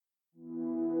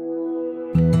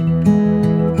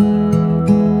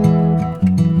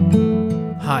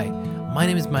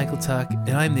name is Michael Tuck,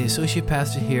 and I'm the Associate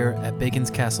Pastor here at Bacon's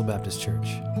Castle Baptist Church.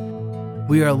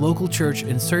 We are a local church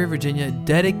in Surrey, Virginia,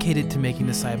 dedicated to making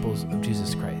disciples of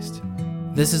Jesus Christ.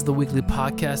 This is the weekly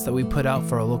podcast that we put out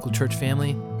for our local church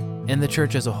family and the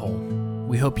church as a whole.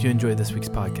 We hope you enjoy this week's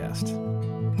podcast.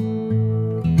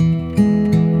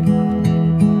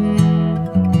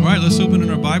 All right, let's open in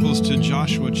our Bibles to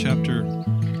Joshua chapter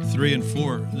 3 and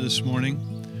 4 this morning.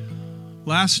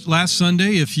 Last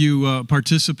Sunday, if you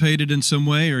participated in some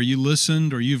way, or you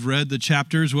listened, or you've read the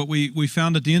chapters, what we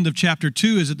found at the end of chapter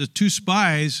 2 is that the two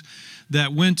spies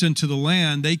that went into the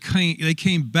land, they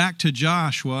came back to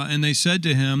Joshua and they said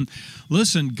to him,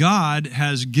 listen, God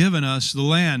has given us the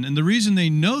land. And the reason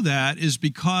they know that is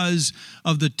because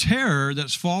of the terror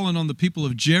that's fallen on the people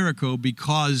of Jericho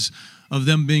because of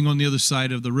them being on the other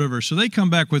side of the river. So they come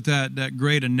back with that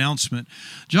great announcement.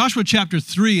 Joshua chapter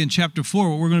 3 and chapter 4,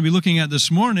 what we're going to be looking at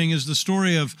this morning is the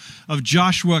story of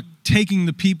Joshua taking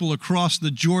the people across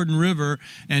the Jordan River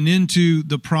and into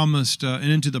the promised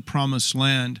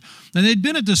land. And they'd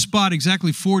been at this spot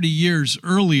exactly 40 years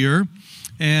earlier.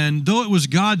 And though it was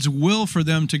God's will for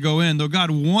them to go in, though God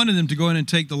wanted them to go in and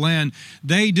take the land,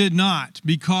 they did not,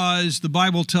 because the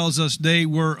Bible tells us they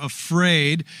were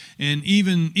afraid. And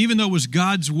even though it was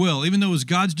God's will, even though it was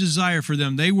God's desire for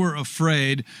them, they were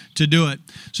afraid to do it.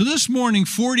 So this morning,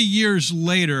 40 years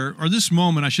later, or this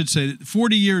moment, I should say,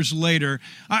 40 years later,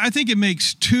 I think it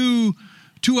makes two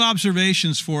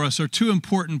observations for us, or two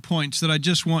important points that I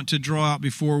just want to draw out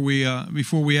before we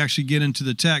actually get into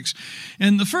the text.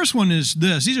 And the first one is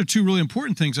this. These are two really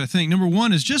important things, I think. Number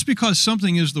one is just because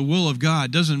something is the will of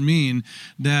God doesn't mean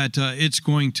that it's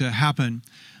going to happen.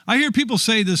 I hear people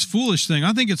say this foolish thing.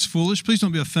 I think it's foolish. Please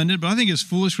don't be offended, but I think it's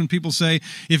foolish when people say,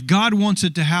 if God wants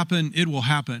it to happen, it will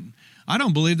happen. I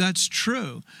don't believe that's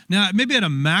true. Now, maybe at a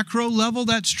macro level,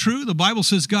 that's true. The Bible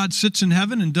says God sits in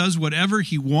heaven and does whatever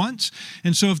he wants.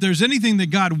 And so if there's anything that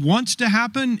God wants to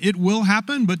happen, it will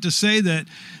happen. But to say that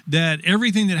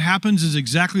everything that happens is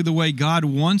exactly the way God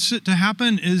wants it to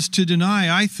happen is to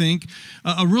deny, I think,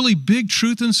 a really big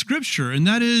truth in Scripture. And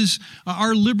that is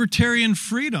our libertarian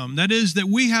freedom. That is that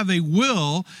we have a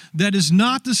will that is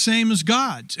not the same as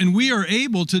God's. And we are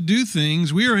able to do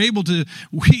things.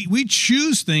 We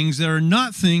choose things that are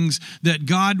not things that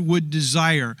God would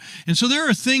desire. And so there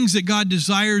are things that God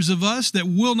desires of us that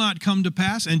will not come to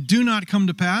pass and do not come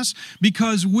to pass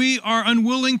because we are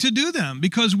unwilling to do them,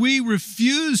 because we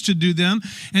refuse to do them.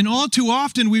 And all too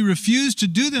often we refuse to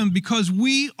do them because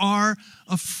we are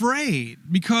afraid,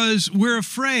 because we're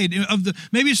afraid of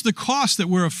maybe it's the cost that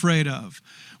we're afraid of.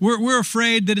 We're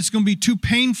afraid that it's going to be too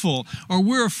painful, or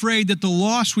we're afraid that the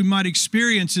loss we might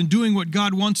experience in doing what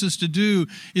God wants us to do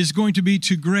is going to be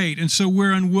too great. And so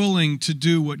we're unwilling to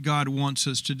do what God wants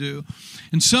us to do.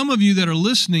 And some of you that are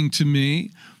listening to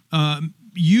me,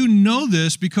 you know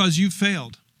this because you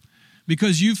failed.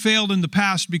 Because you failed in the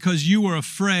past because you were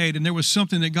afraid and there was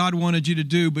something that God wanted you to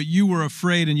do, but you were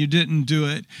afraid and you didn't do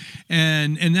it.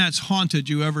 And that's haunted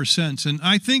you ever since. And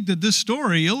I think that this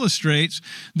story illustrates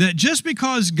that just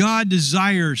because God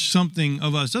desires something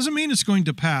of us doesn't mean it's going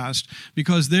to pass,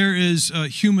 because there is a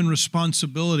human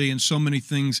responsibility in so many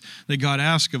things that God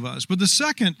asks of us. But the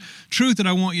second truth that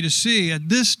I want you to see at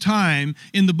this time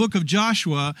in the book of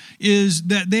Joshua is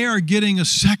that they are getting a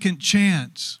second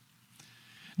chance.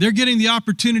 They're getting the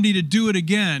opportunity to do it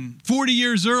again. 40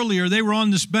 years earlier, they were on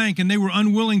this bank and they were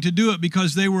unwilling to do it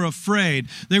because they were afraid.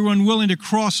 They were unwilling to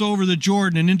cross over the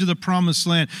Jordan and into the promised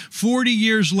land. 40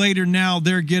 years later now,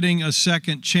 they're getting a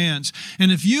second chance.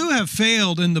 And if you have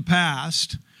failed in the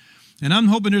past, and I'm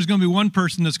hoping there's going to be one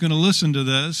person that's going to listen to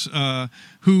this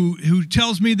who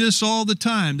tells me this all the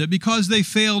time, that because they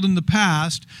failed in the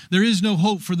past, there is no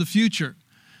hope for the future,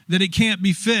 that it can't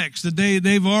be fixed, that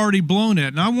they've already blown it.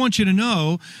 And I want you to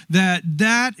know that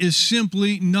that is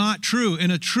simply not true. And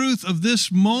a truth of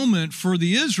this moment for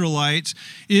the Israelites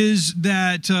is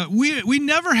that we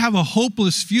never have a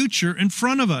hopeless future in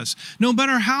front of us. No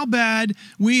matter how bad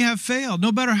we have failed,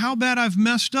 no matter how bad I've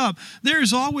messed up, there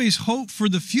is always hope for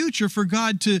the future for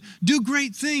God to do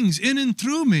great things in and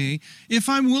through me if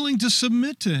I'm willing to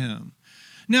submit to him.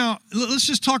 Now, let's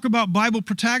just talk about Bible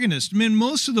protagonists. I mean,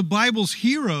 most of the Bible's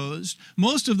heroes,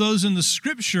 most of those in the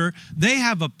Scripture, they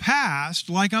have a past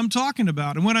like I'm talking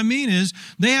about. And what I mean is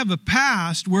they have a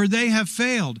past where they have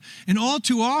failed. And all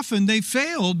too often they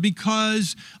failed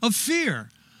because of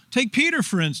fear. Take Peter,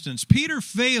 for instance. Peter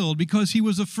failed because he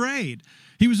was afraid.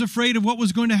 He was afraid of what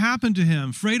was going to happen to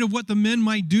him, afraid of what the men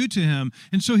might do to him,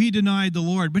 and so he denied the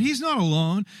Lord. But he's not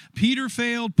alone. Peter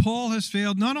failed. Paul has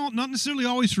failed, not necessarily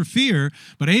always for fear,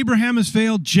 but Abraham has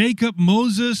failed, Jacob,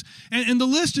 Moses, and the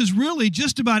list is really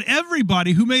just about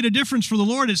everybody who made a difference for the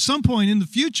Lord at some point in the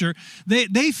future.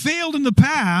 They failed in the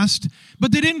past,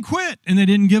 but they didn't quit, and they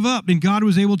didn't give up, and God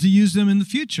was able to use them in the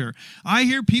future. I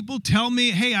hear people tell me,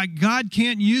 hey, God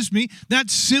can't use me.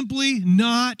 That's simply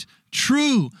not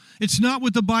true. It's not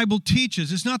what the Bible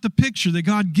teaches. It's not the picture that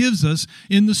God gives us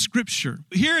in the Scripture.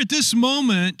 Here at this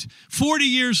moment, 40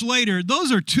 years later,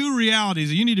 those are two realities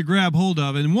that you need to grab hold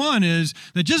of. And one is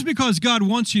that just because God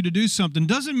wants you to do something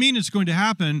doesn't mean it's going to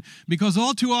happen, because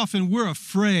all too often we're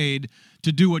afraid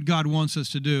to do what God wants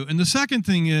us to do. And the second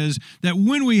thing is that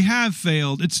when we have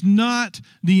failed, it's not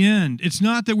the end. It's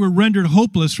not that we're rendered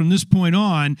hopeless from this point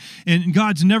on, and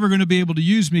God's never going to be able to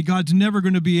use me. God's never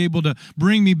going to be able to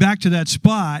bring me back to that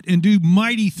spot and do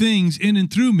mighty things in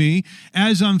and through me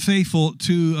as I'm faithful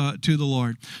to the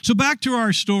Lord. So back to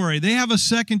our story. They have a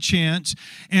second chance,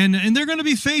 and they're going to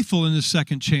be faithful in this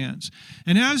second chance.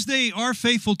 And as they are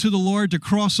faithful to the Lord to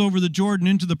cross over the Jordan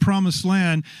into the promised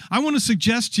land, I want to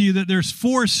suggest to you that there's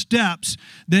 4 steps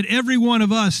that every one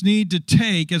of us need to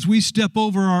take as we step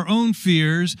over our own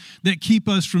fears that keep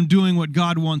us from doing what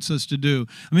God wants us to do.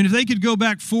 I mean, if they could go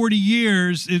back 40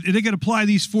 years, if they could apply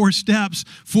these 4 steps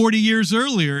 40 years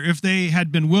earlier if they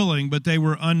had been willing, but they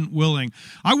were unwilling.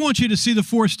 I want you to see the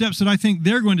 4 steps that I think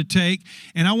they're going to take,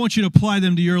 and I want you to apply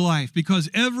them to your life, because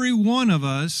every one of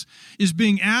us is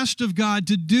being asked of God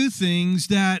to do things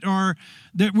that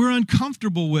we're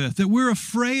uncomfortable with, that we're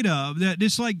afraid of, that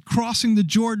it's like crossing the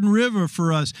Jordan River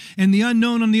for us and the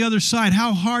unknown on the other side,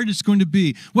 how hard it's going to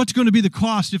be, what's going to be the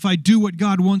cost if I do what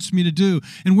God wants me to do,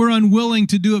 and we're unwilling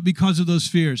to do it because of those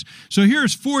fears. So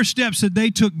here's 4 steps that they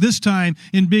took this time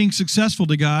in being successful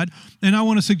to God, and I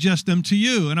want to suggest them to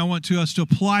you, and I want us to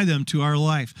apply them to our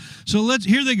life. So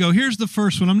here they go. Here's the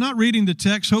first one. I'm not reading the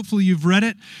text. Hopefully you've read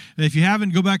it. If you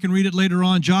haven't, go back and read it later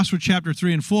on, Joshua chapter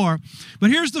 3 and 4. But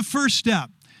here's the first step.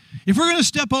 If we're going to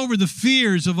step over the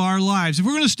fears of our lives, if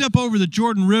we're going to step over the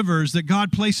Jordan rivers that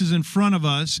God places in front of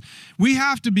us, we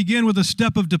have to begin with a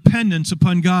step of dependence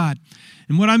upon God.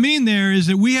 And what I mean there is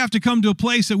that we have to come to a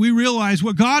place that we realize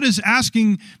what God is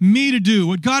asking me to do,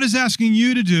 what God is asking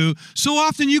you to do. So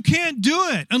often you can't do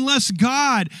it unless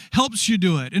God helps you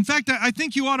do it. In fact, I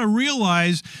think you ought to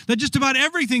realize that just about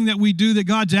everything that we do that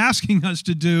God's asking us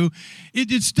to do,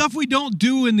 it's stuff we don't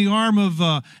do in the arm of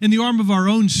our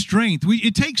own strength.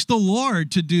 It takes the Lord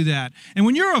to do that. And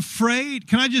when you're afraid,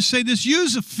 can I just say this?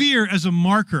 Use a fear as a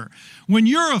marker. When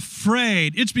you're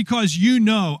afraid, it's because you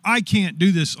know, I can't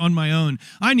do this on my own.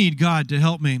 I need God to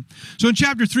help me. So in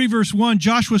chapter 3, verse 1,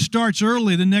 Joshua starts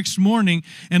early the next morning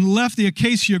and left the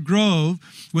acacia grove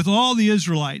with all the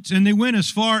Israelites. And they went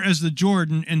as far as the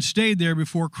Jordan and stayed there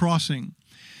before crossing.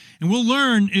 And we'll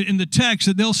learn in the text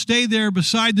that they'll stay there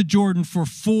beside the Jordan for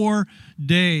 4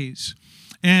 days.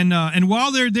 And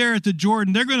while they're there at the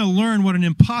Jordan, they're going to learn what an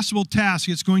impossible task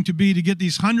it's going to be to get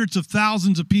these hundreds of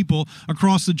thousands of people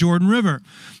across the Jordan River.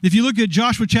 If you look at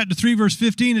Joshua chapter 3, verse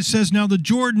 15, it says, "Now the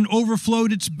Jordan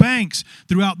overflowed its banks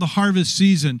throughout the harvest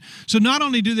season." So not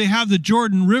only do they have the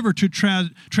Jordan River to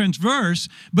transverse,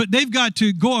 but they've got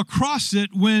to go across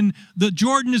it when the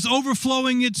Jordan is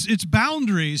overflowing its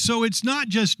boundaries. So it's not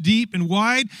just deep and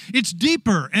wide, it's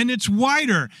deeper and it's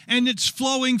wider and it's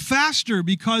flowing faster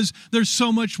because there's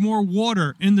so much more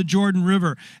water in the Jordan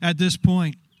River at this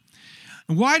point.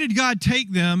 And why did God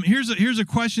take them? Here's a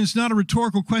question. It's not a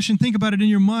rhetorical question. Think about it in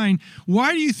your mind.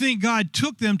 Why do you think God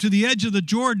took them to the edge of the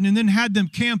Jordan and then had them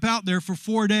camp out there for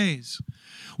 4 days?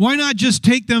 Why not just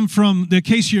take them from the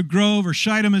Acacia Grove or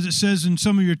Shittim, as it says in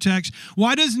some of your texts?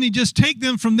 Why doesn't he just take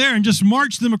them from there and just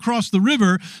march them across the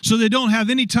river so they don't have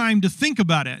any time to think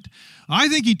about it? I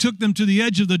think he took them to the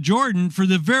edge of the Jordan for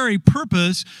the very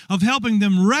purpose of helping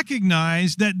them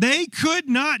recognize that they could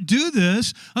not do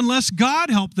this unless God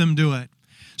helped them do it.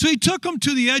 So he took them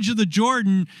to the edge of the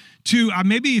Jordan to,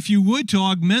 maybe if you would, to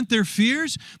augment their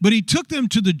fears, but he took them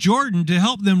to the Jordan to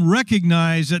help them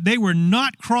recognize that they were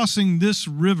not crossing this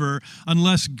river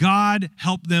unless God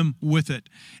helped them with it.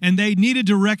 And they needed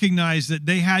to recognize that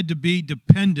they had to be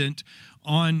dependent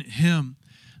on him.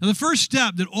 Now, the first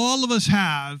step that all of us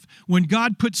have when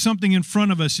God puts something in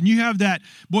front of us, and you have that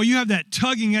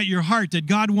tugging at your heart that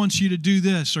God wants you to do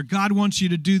this, or God wants you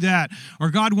to do that, or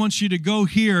God wants you to go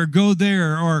here, or go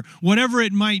there, or whatever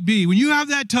it might be. When you have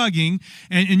that tugging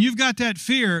and you've got that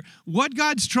fear, what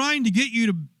God's trying to get you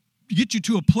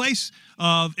to a place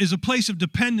of is a place of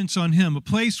dependence on him, a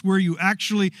place where you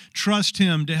actually trust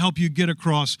him to help you get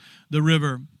across the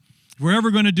river. If we're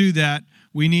ever going to do that,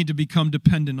 we need to become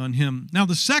dependent on him. Now,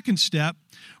 the second step,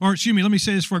 or excuse me, let me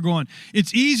say this before I go on.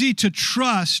 It's easy to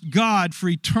trust God for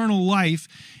eternal life.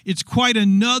 It's quite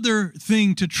another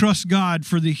thing to trust God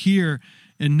for the here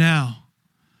and now.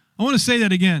 I want to say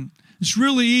that again. It's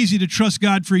really easy to trust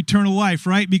God for eternal life,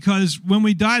 right? Because when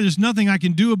we die, there's nothing I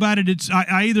can do about it.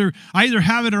 I either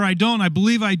have it or I don't. I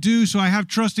believe I do, so I have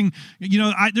trusting.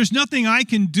 There's nothing I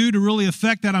can do to really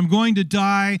affect that. I'm going to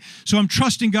die, so I'm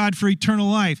trusting God for eternal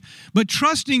life. But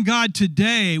trusting God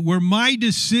today, where my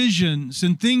decisions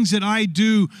and things that I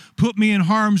do put me in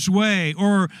harm's way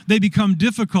or they become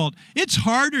difficult, it's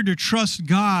harder to trust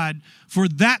God for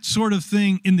that sort of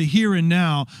thing in the here and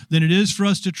now than it is for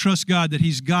us to trust God that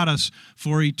he's got us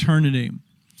for eternity.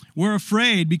 We're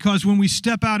afraid because when we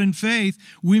step out in faith,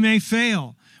 we may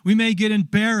fail. We may get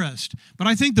embarrassed. But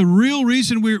I think the real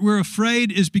reason we're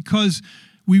afraid is because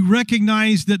we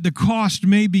recognize that the cost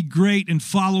may be great in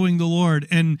following the Lord,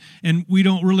 and we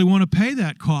don't really want to pay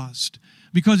that cost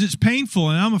because it's painful,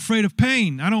 and I'm afraid of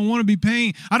pain. I don't want to be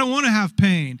pain. I don't want to have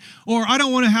pain, or I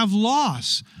don't want to have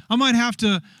loss. I might have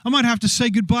to say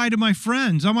goodbye to my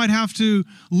friends. I might have to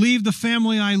leave the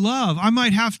family I love. I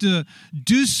might have to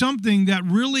do something that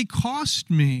really cost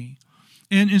me.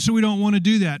 And so we don't want to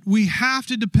do that. We have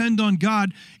to depend on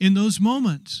God in those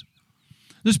moments.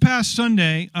 This past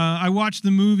Sunday, I watched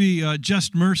the movie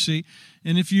Just Mercy.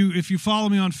 And if you follow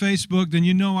me on Facebook, then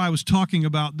you know I was talking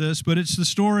about this. But it's the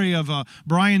story of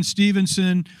Brian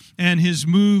Stevenson and his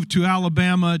move to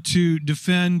Alabama to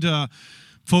defend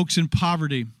folks in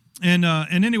poverty. And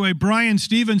anyway, Brian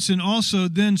Stevenson also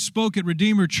then spoke at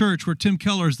Redeemer Church, where Tim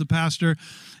Keller is the pastor.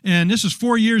 And this was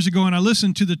 4 years ago, and I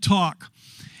listened to the talk.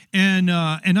 And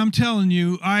I'm telling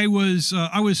you, I was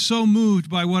so moved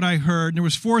by what I heard. And there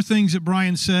was 4 things that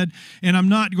Brian said, and I'm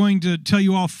not going to tell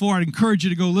you all 4. I'd encourage you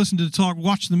to go listen to the talk,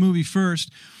 watch the movie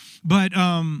first. But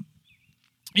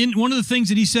in one of the things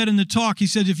that he said in the talk, he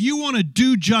said, if you want to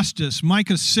do justice,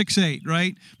 Micah 6:8,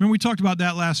 right? Remember we talked about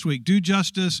that last week. Do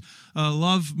justice,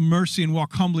 love mercy, and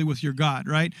walk humbly with your God,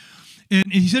 right?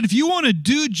 And he said, if you want to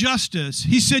do justice,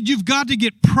 he said, you've got to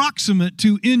get proximate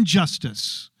to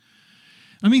injustice.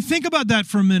 I mean, think about that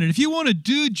for a minute. If you want to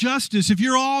do justice, if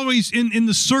you're always in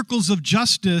the circles of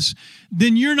justice,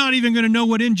 then you're not even going to know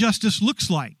what injustice looks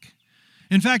like.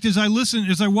 In fact, as I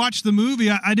watched the movie,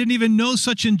 I didn't even know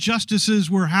such injustices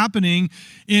were happening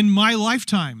in my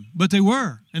lifetime. But they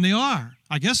were, and they are.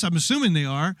 I guess I'm assuming they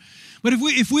are. But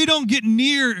if we don't get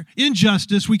near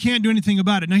injustice, we can't do anything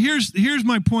about it. Now, here's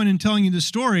my point in telling you this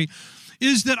story,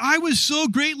 is that I was so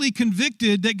greatly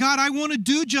convicted that, God, I want to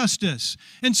do justice.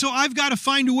 And so I've got to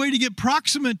find a way to get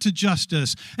proximate to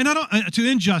justice and to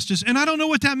injustice. And I don't know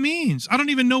what that means. I don't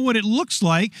even know what it looks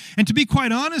like. And to be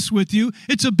quite honest with you,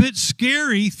 it's a bit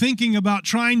scary thinking about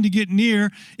trying to get near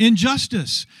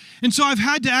injustice. And so I've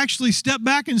had to actually step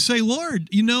back and say, Lord,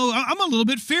 I'm a little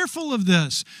bit fearful of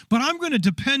this, but I'm going to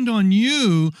depend on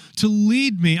you to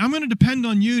lead me. I'm going to depend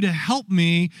on you to help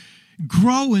me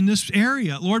grow in this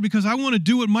area, Lord, because I want to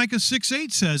do what Micah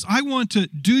 6:8 says. I want to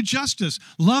do justice,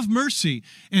 love mercy,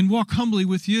 and walk humbly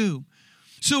with you.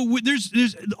 So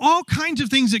there's all kinds of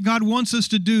things that God wants us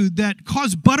to do that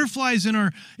cause butterflies in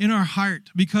our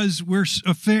heart because we're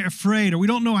afraid, or we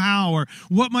don't know how, or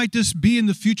what might this be in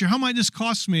the future? How might this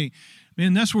cost me?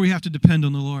 Man, that's where we have to depend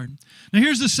on the Lord. Now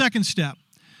here's the second step.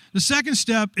 The second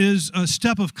step is a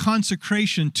step of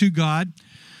consecration to God.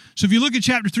 So if you look at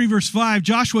chapter 3, verse 5,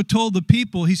 Joshua told the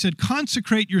people, he said,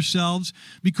 consecrate yourselves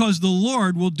because the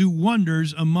Lord will do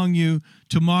wonders among you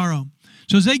tomorrow.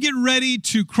 So as they get ready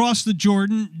to cross the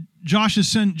Jordan, Joshua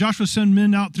sent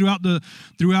men out throughout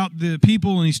the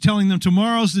people, and he's telling them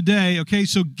tomorrow's the day. Okay,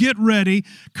 so get ready,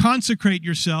 consecrate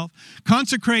yourself.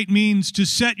 Consecrate means to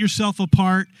set yourself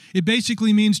apart. It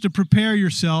basically means to prepare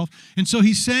yourself. And so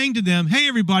he's saying to them, hey,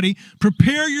 everybody,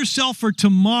 prepare yourself for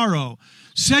tomorrow.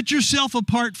 Set yourself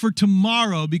apart for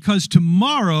tomorrow, because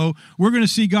tomorrow we're going to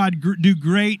see God do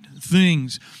great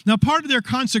things. Now, part of their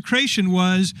consecration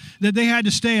was that they had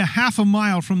to stay a half a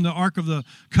mile from the Ark of the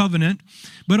Covenant.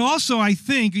 But also, I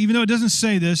think, even though it doesn't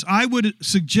say this, I would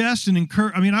suggest and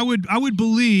encourage, I would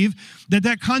believe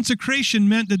that consecration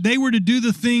meant that they were to do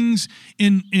the things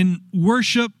in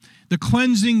worship, the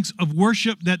cleansings of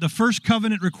worship that the first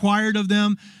covenant required of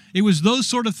them. It was those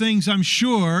sort of things, I'm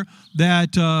sure,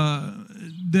 that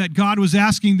God was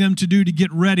asking them to do to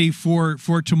get ready for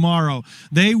tomorrow.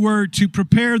 They were to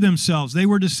prepare themselves. They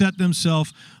were to set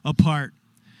themselves apart.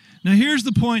 Now, here's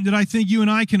the point that I think you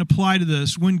and I can apply to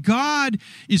this. When God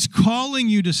is calling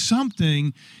you to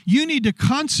something, you need to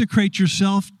consecrate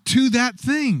yourself to that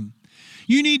thing.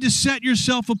 You need to set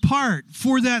yourself apart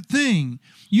for that thing.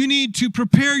 You need to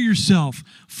prepare yourself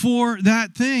for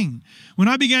that thing. When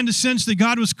I began to sense that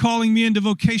God was calling me into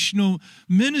vocational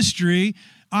ministry,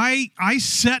 I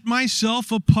set myself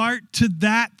apart to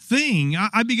that thing.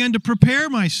 I began to prepare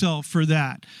myself for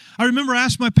that. I remember I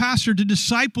asked my pastor to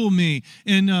disciple me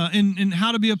in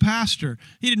how to be a pastor.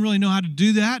 He didn't really know how to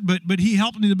do that, but he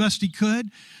helped me the best he could.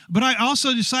 But I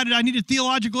also decided I needed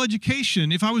theological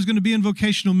education if I was going to be in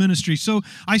vocational ministry. So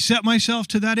I set myself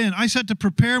to that end. I set to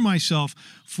prepare myself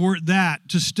for that,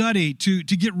 to study, to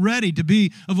get ready to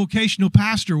be a vocational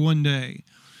pastor one day.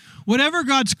 Whatever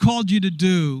God's called you to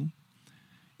do,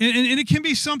 and it can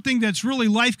be something that's really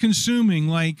life-consuming,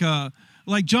 like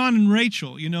John and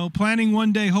Rachel, planning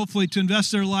one day, hopefully, to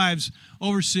invest their lives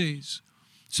overseas.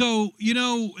 So,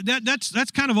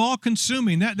 that's kind of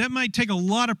all-consuming. That might take a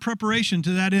lot of preparation to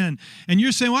that end. And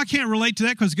you're saying, well, I can't relate to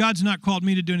that because God's not called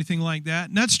me to do anything like that.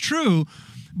 And that's true.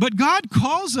 But God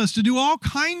calls us to do all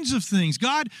kinds of things.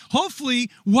 God, hopefully,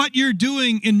 what you're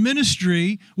doing in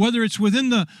ministry, whether it's within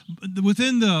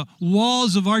the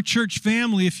walls of our church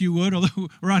family, if you would, although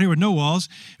we're out here with no walls,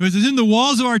 whether it's in the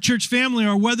walls of our church family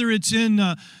or whether it's in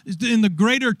the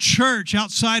greater church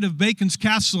outside of Bacon's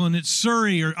Castle and it's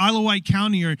Surrey or Isle of Wight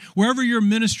County or wherever you're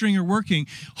ministering or working,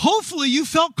 hopefully you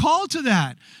felt called to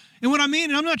that. And what I mean,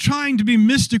 and I'm not trying to be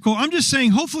mystical, I'm just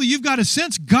saying hopefully you've got a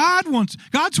sense God wants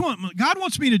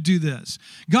me to do this.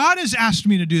 God has asked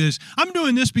me to do this. I'm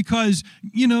doing this because,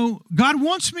 God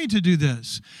wants me to do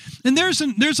this. And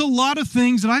there's a lot of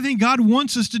things that I think God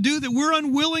wants us to do that we're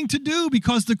unwilling to do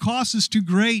because the cost is too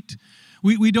great.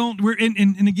 And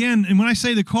when I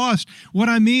say the cost, what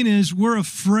I mean is we're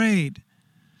afraid.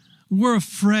 We're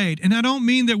afraid. And I don't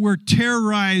mean that we're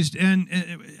terrorized, and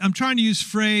I'm trying to use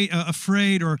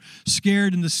afraid or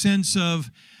scared in the sense of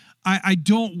I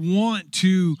don't want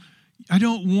to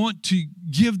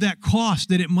give that cost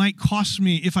that it might cost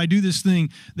me if I do this thing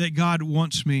that God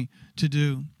wants me to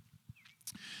do.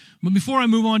 But before I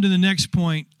move on to the next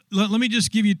point, let me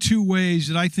just give you two ways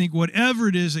that I think whatever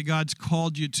it is that God's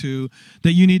called you to,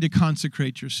 that you need to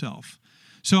consecrate yourself.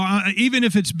 So even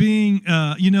if it's being,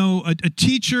 a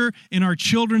teacher in our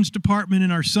children's department in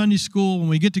our Sunday school, when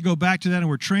we get to go back to that and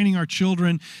we're training our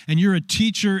children, and you're a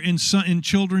teacher in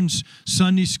children's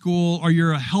Sunday school, or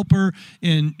you're a helper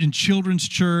in children's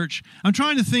church, I'm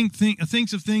trying to think of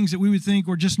things that we would think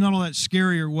were just not all that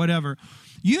scary or whatever.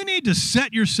 You need to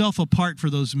set yourself apart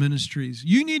for those ministries.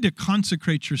 You need to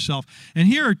consecrate yourself. And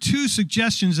here are two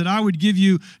suggestions that I would give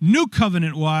you, New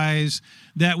Covenant-wise,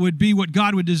 that would be what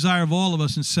God would desire of all of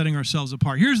us in setting ourselves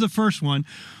apart. Here's the first one.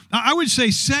 I would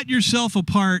say set yourself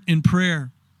apart in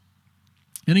prayer.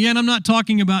 And again, I'm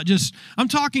talking about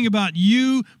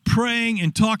you praying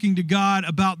and talking to God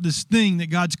about this thing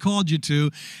that God's called you to,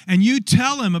 and you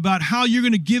tell Him about how you're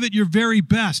going to give it your very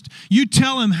best. You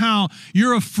tell Him how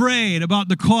you're afraid about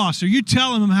the cost, or you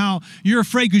tell Him how you're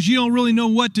afraid because you don't really know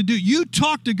what to do. You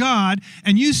talk to God,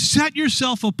 and you set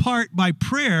yourself apart by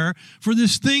prayer for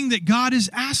this thing that God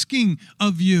is asking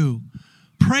of you.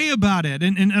 Pray about it.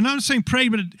 And I'm not saying pray,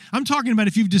 but I'm talking about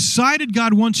if you've decided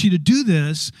God wants you to do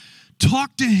this,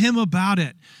 talk to Him about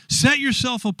it. Set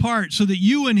yourself apart so that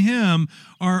you and Him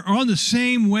are on the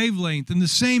same wavelength and the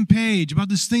same page about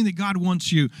this thing that God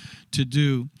wants you to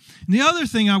do. And the other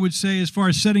thing I would say as far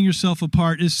as setting yourself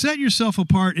apart is set yourself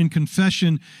apart in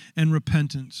confession and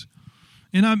repentance.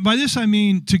 And by this I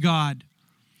mean to God.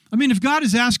 I mean, if God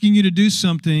is asking you to do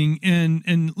something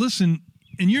and listen,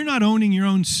 and you're not owning your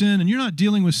own sin and you're not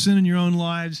dealing with sin in your own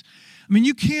lives, I mean,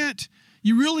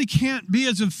 you really can't be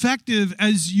as effective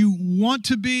as you want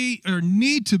to be or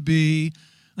need to be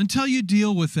until you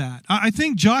deal with that. I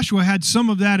think Joshua had some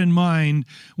of that in mind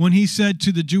when he said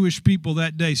to the Jewish people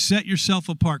that day, set yourself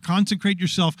apart, consecrate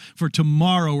yourself, for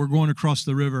tomorrow we're going across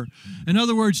the river. In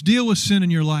other words, deal with sin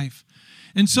in your life.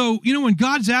 And so, when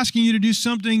God's asking you to do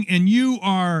something and you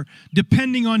are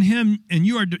depending on Him and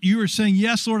you are saying,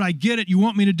 yes, Lord, I get it. You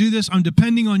want me to do this. I'm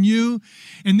depending on you.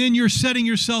 And then you're setting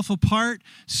yourself apart.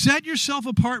 Set yourself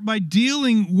apart by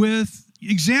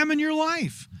examine your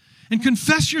life and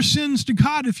confess your sins to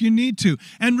God if you need to,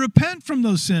 and repent from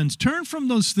those sins. Turn from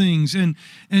those things. And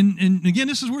again,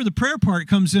 this is where the prayer part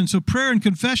comes in. So prayer and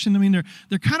confession, I mean,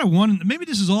 they're kind of one. Maybe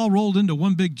this is all rolled into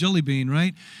one big jelly bean,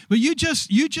 right? But you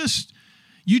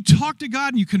talk to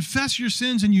God and you confess your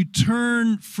sins and you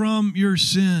turn from your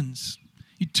sins.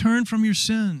 You turn from your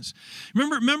sins.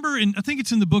 Remember, I think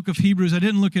it's in the book of Hebrews. I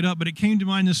didn't look it up, but it came to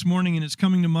mind this morning and it's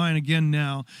coming to mind again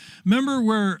now. Remember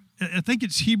where, I think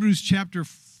it's Hebrews chapter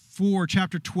 4,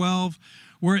 chapter 12,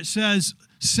 where it says,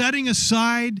 setting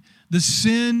aside the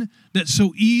sin that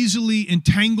so easily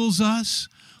entangles us,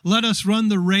 let us run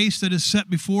the race that is set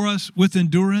before us with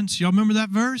endurance. Y'all remember that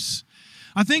verse?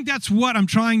 I think that's what I'm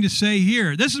trying to say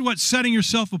here. This is what's setting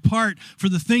yourself apart for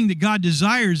the thing that God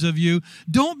desires of you.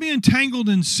 Don't be entangled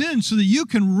in sin so that you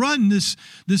can run this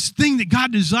thing that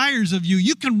God desires of you.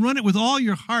 You can run it with all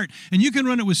your heart, and you can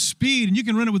run it with speed, and you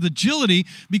can run it with agility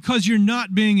because you're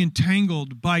not being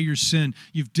entangled by your sin.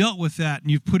 You've dealt with that, and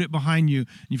you've put it behind you,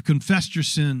 and you've confessed your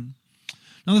sin.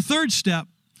 Now, the third step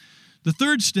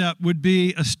would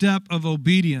be a step of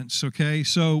obedience, okay?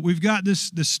 So we've got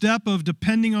this step of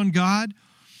depending on God,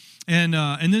 and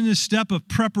then this step of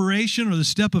preparation, or the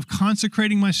step of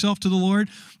consecrating myself to the Lord.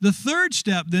 The third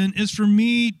step, then, is for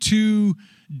me to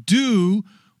do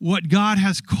what God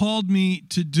has called me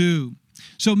to do.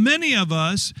 So many of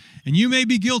us, and you may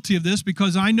be guilty of this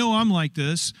because I know I'm like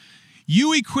this,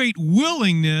 you equate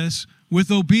willingness with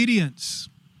obedience.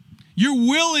 You're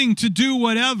willing to do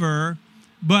whatever,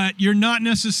 but you're not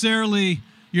necessarily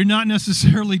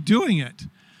doing it.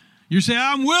 You say,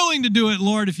 I'm willing to do it,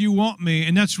 Lord, if you want me.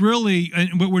 And that's really,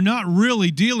 but we're not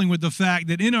really dealing with the fact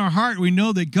that in our heart we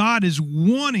know that God is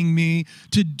wanting me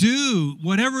to do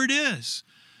whatever it is.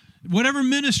 Whatever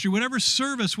ministry, whatever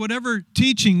service, whatever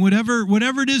teaching, whatever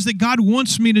it is that God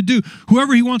wants me to do,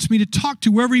 whoever he wants me to talk to,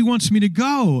 wherever he wants me to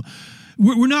go.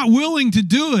 We're not willing to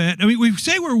do it. I mean, we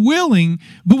say we're willing,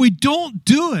 but we don't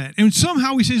do it. And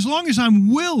somehow we say, as long as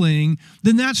I'm willing,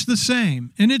 then that's the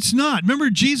same. And it's not.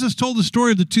 Remember, Jesus told the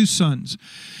story of the two sons.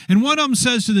 And one of them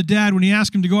says to the dad, when he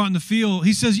asked him to go out in the field,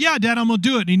 he says, yeah, Dad, I'm going to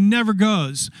do it. And he never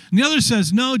goes. And the other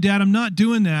says, no, Dad, I'm not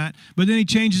doing that. But then he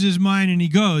changes his mind and he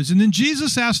goes. And then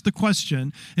Jesus asked the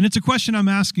question, and it's a question I'm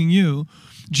asking you.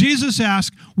 Jesus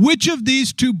asked, which of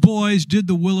these two boys did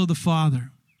the will of the Father?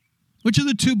 Which of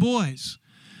the two boys?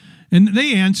 And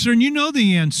they answer, and you know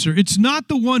the answer. It's not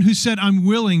the one who said, I'm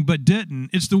willing, but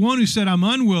didn't. It's the one who said, I'm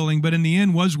unwilling, but in the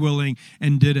end was willing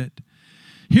and did it.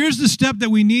 Here's the step that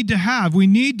we need to have. We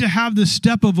need to have the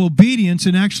step of obedience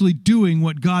and actually doing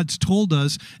what God's told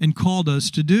us and called us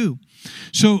to do.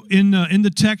 So in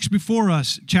the text before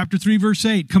us, chapter 3, verse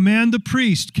 8, command the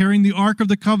priest carrying the Ark of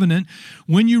the Covenant,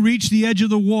 when you reach the edge of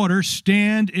the water,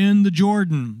 stand in the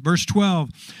Jordan. Verse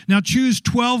 12, now choose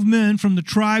 12 men from the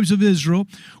tribes of Israel,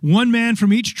 one man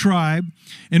from each tribe,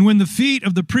 and when the feet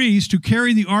of the priest who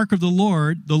carry the Ark of the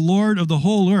Lord of the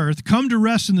whole earth, come to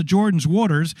rest in the Jordan's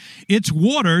waters, its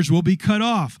waters will be cut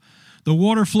off. The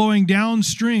water flowing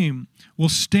downstream will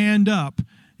stand up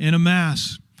in a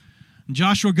mass.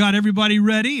 Joshua got everybody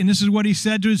ready, and this is what he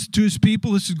said to his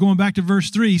people. This is going back to verse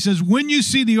 3. He says, when you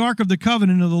see the Ark of the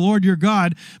Covenant of the Lord your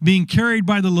God being carried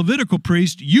by the Levitical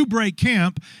priest, you break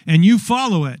camp and you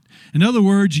follow it. In other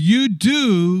words, you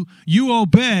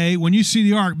obey when you see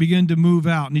the Ark begin to move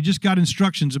out. And he just got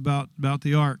instructions about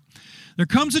the Ark. There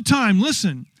comes a time,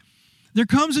 listen, there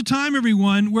comes a time,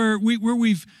 everyone, where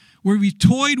we've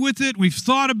toyed with it, we've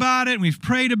thought about it, we've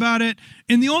prayed about it,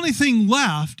 and the only thing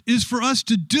left is for us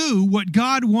to do what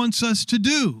God wants us to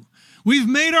do. We've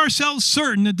made ourselves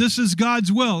certain that this is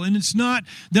God's will, and it's not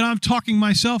that I'm talking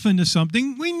myself into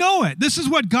something. We know it. This is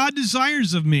what God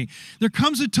desires of me. There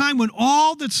comes a time when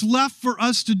all that's left for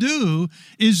us to do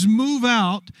is move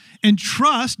out and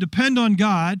trust, depend on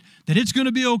God, that it's going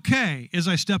to be okay as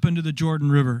I step into the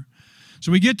Jordan River.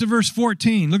 So we get to verse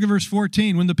 14. Look at verse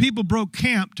 14. When the people broke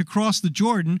camp to cross the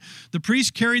Jordan, the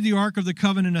priest carried the Ark of the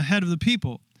Covenant ahead of the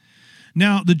people.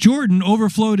 Now, the Jordan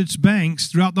overflowed its banks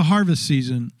throughout the harvest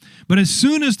season. But as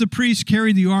soon as the priests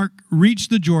carried the ark reached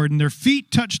the Jordan, their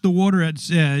feet touched the water at its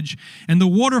edge, and the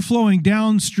water flowing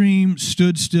downstream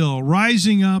stood still,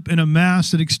 rising up in a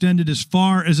mass that extended as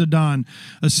far as Adon,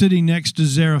 a city next to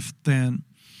Zarethan.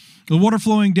 The water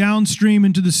flowing downstream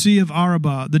into the Sea of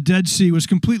Arabah, the Dead Sea, was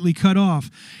completely cut off,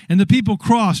 and the people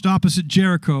crossed opposite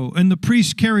Jericho, and the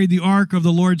priests carried the Ark of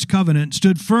the Lord's covenant,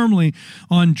 stood firmly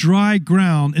on dry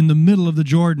ground in the middle of the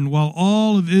Jordan, while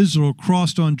all of Israel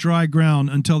crossed on dry ground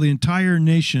until the entire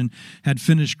nation had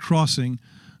finished crossing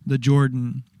the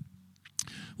Jordan.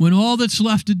 When all that's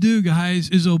left to do, guys,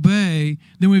 is obey,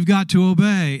 then we've got to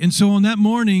obey. And so on that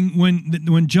morning,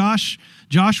 when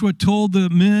Joshua told the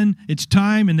men it's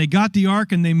time, and they got the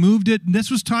ark and they moved it, and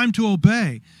this was time to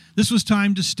obey. This was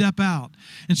time to step out.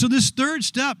 And so this third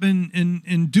step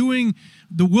in doing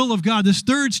the will of God, this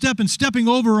third step in stepping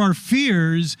over our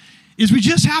fears, is we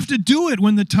just have to do it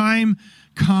when the time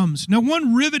comes. Now,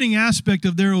 one riveting aspect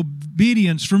of their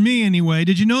obedience, for me anyway,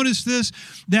 did you notice this?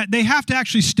 That they have to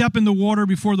actually step in the water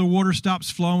before the water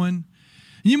stops flowing.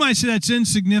 And you might say that's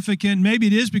insignificant. Maybe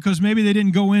it is because maybe they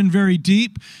didn't go in very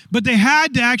deep. But they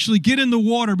had to actually get in the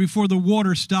water before the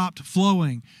water stopped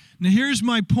flowing. Now, here's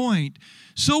my point.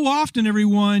 So often,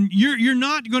 everyone, you're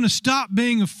not going to stop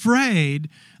being afraid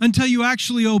until you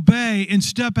actually obey and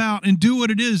step out and do what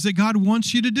it is that God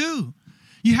wants you to do.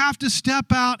 You have to step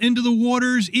out into the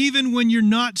waters even when you're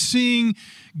not seeing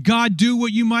God do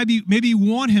what you maybe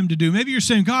want him to do. Maybe you're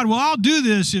saying, God, well, I'll do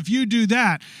this if you do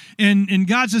that. And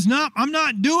God says, no, I'm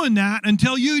not doing that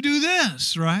until you do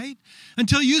this, right?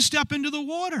 Until you step into the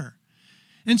water.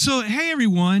 And so, hey,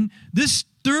 everyone, this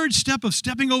third step of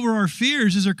stepping over our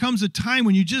fears is there comes a time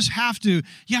when you have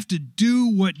to do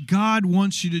what God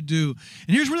wants you to do.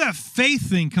 And here's where that faith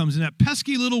thing comes in, that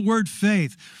pesky little word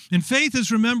faith. And faith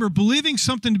is, remember, believing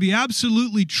something to be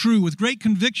absolutely true with great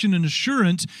conviction and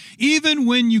assurance, even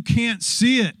when you can't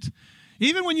see it.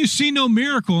 Even when you see no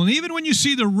miracle, and even when you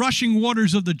see the rushing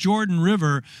waters of the Jordan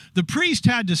River, the priest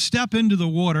had to step into the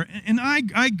water. And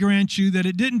I grant you that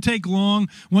it didn't take long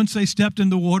once they stepped in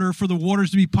the water for the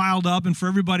waters to be piled up and for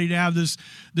everybody to have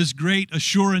this great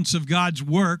assurance of God's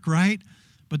work, right?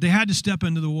 But they had to step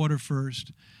into the water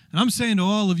first. And I'm saying to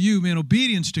all of you, man,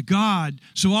 obedience to God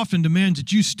so often demands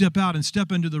that you step out and step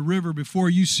into the river before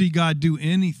you see God do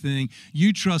anything.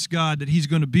 You trust God that he's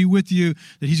going to be with you,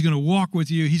 that he's going to walk with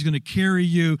you, he's going to carry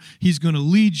you, he's going to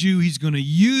lead you, he's going to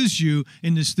use you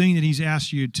in this thing that he's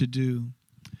asked you to do.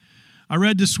 I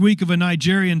read this week of a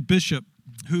Nigerian bishop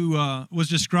who was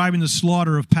describing the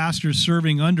slaughter of pastors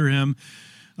serving under him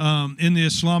by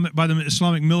the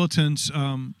Islamic militants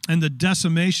and the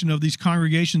decimation of these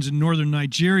congregations in northern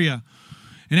Nigeria.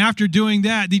 And after doing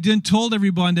that, he then told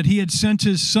everyone that he had sent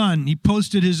his son. He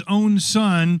posted his own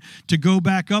son to go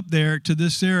back up there to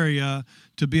this area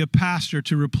to be a pastor,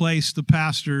 to replace the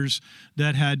pastors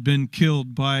that had been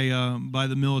killed by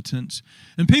the militants.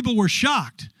 And people were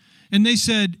shocked. And they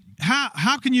said,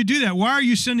 how can you do that? Why are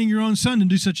you sending your own son to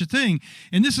do such a thing?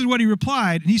 And this is what he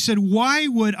replied. And he said, why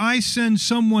would I send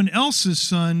someone else's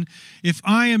son if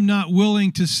I am not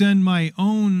willing to send my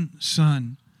own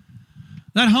son?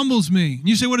 That humbles me. And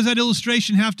you say, what does that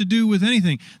illustration have to do with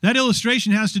anything? That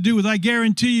illustration has to do with, I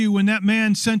guarantee you, when that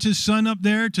man sent his son up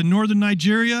there to northern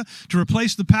Nigeria to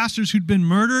replace the pastors who'd been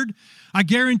murdered, I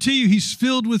guarantee you he's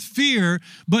filled with fear,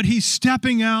 but he's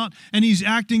stepping out and he's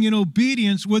acting in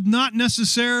obedience with not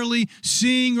necessarily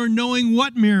seeing or knowing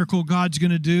what miracle God's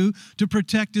going to do to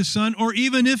protect his son, or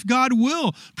even if God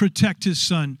will protect his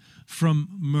son from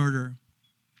murder.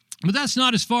 But that's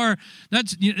not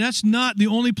not the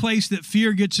only place that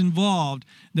fear gets involved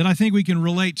that I think we can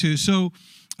relate to. So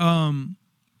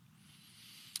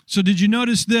did you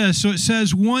notice this? So it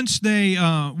says once they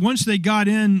got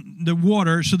in the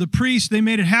water, so the priests, they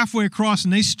made it halfway across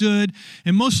and they stood,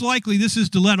 and most likely this is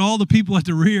to let all the people at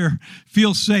the rear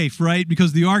feel safe, right?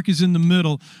 Because the ark is in the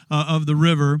middle of the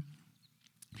river.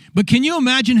 But can you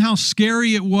imagine how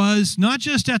scary it was, not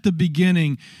just at the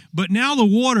beginning, but now the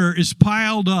water is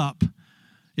piled up.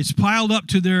 It's piled up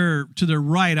to their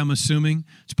right, I'm assuming.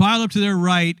 It's piled up to their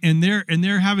right, and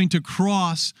they're having to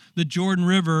cross the Jordan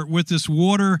River with this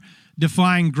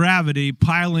water-defying gravity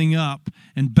piling up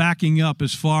and backing up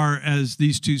as far as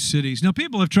these two cities. Now,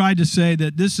 people have tried to say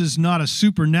that this is not a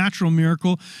supernatural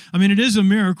miracle. I mean, it is a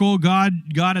miracle. God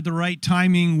at the right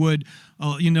timing would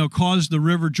cause the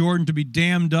River Jordan to be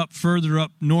dammed up further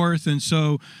up north, and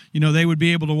so, they would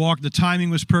be able to walk. The timing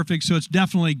was perfect, so it's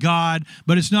definitely God,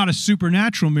 but it's not a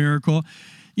supernatural miracle.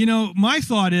 My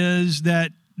thought is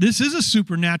that this is a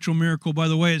supernatural miracle by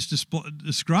the way it's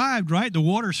described, right? The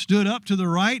water stood up to the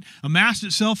right, amassed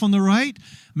itself on the right. I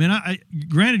mean,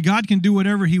 granted, God can do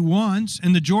whatever he wants,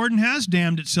 and the Jordan has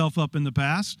dammed itself up in the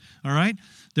past, all right?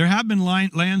 There have been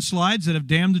landslides that have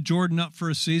dammed the Jordan up for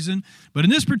a season. But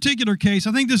in this particular case,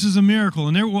 I think this is a miracle,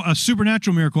 and they're a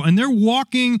supernatural miracle. And they're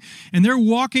walking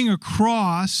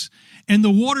across, and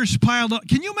the water's piled up.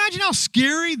 Can you imagine how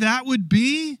scary that would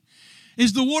be?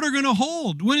 Is the water going to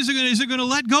hold? When is it going to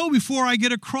let go before I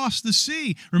get across the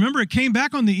sea? Remember, it came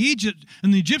back on the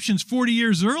Egyptians 40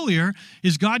 years earlier.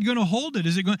 Is God going to hold it?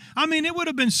 It would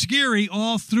have been scary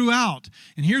all throughout.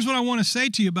 And here's what I want to say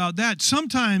to you about that.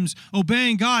 Sometimes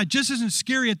obeying God just isn't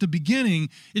scary at the beginning.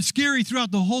 It's scary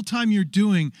throughout the whole time you're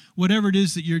doing whatever it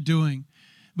is that you're doing.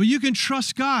 But you can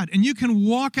trust God, and you can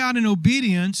walk out in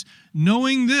obedience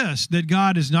knowing this, that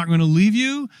God is not going to leave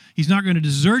you. He's not going to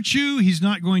desert you. He's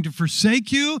not going to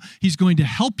forsake you. He's going to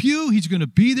help you. He's going to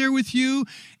be there with you.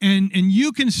 And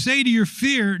you can say to your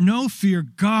fear, no fear,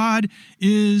 God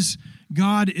is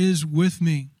with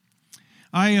me.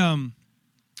 I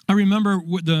remember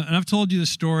and I've told you this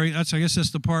story. I guess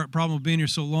that's the problem of being here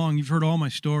so long. You've heard all my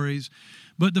stories.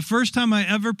 But the first time I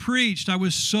ever preached, I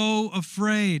was so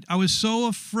afraid. I was so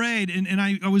afraid, and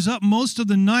I was up most of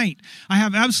the night. I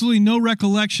have absolutely no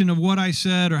recollection of what I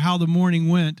said or how the morning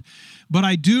went, but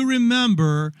I do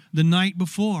remember the night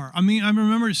before. I mean, I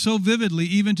remember it so vividly,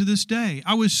 even to this day.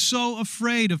 I was so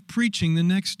afraid of preaching the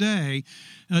next day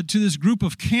to this group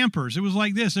of campers. It was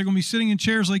like this. They're going to be sitting in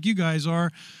chairs like you guys are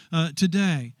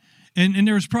today. And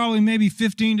there was probably maybe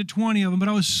 15 to 20 of them, but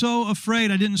I was so afraid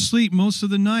I didn't sleep most of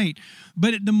the night.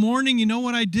 But in the morning, you know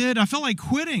what I did? I felt like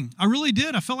quitting. I really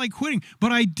did. I felt like quitting,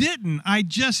 but I didn't. I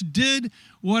just did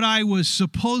what I was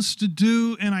supposed to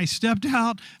do, and I stepped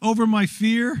out over my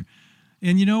fear.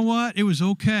 And you know what? It was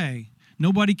okay.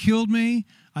 Nobody killed me.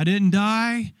 I didn't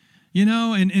die. You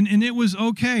know, and it was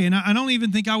okay. And I don't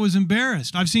even think I was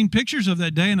embarrassed. I've seen pictures of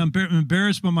that day, and I'm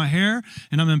embarrassed by my hair,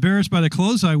 and I'm embarrassed by the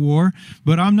clothes I wore,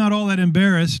 but I'm not all that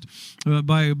embarrassed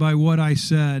by what I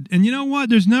said. And you know what?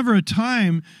 There's never a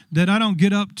time that I don't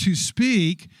get up to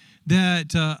speak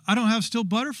that I don't have still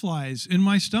butterflies in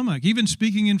my stomach, even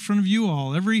speaking in front of you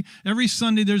all. Every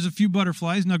Sunday there's a few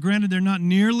butterflies. Now, granted, they're not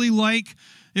nearly like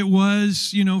it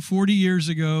was, 40 years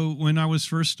ago when I was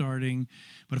first starting.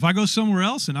 But if I go somewhere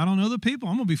else and I don't know the people,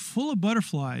 I'm going to be full of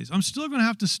butterflies. I'm still going to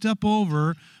have to step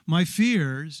over my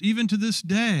fears, even to this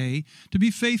day, to be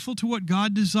faithful to what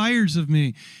God desires of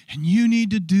me. And you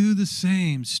need to do the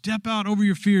same. Step out over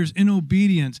your fears in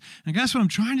obedience. And guess what I'm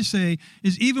trying to say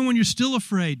is even when you're still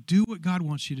afraid, do what God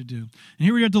wants you to do. And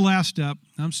here we are at the last step.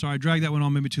 I'm sorry, I dragged that one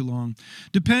on maybe too long.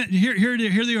 Here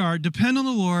they are. Depend on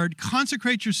the Lord.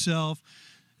 Consecrate yourself.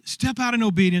 Step out in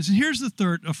obedience. And here's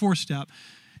the fourth step.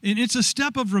 And it's a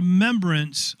step of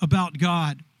remembrance about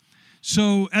God.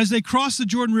 So as they crossed the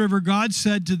Jordan River, God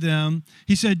said to them,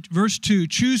 he said, verse 2,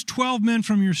 choose 12 men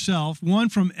from yourself, one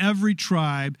from every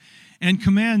tribe, and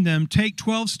command them, take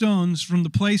 12 stones from the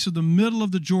place of the middle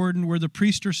of the Jordan where the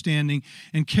priests are standing,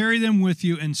 and carry them with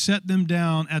you and set them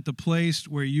down at the place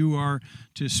where you are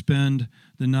to spend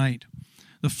the night.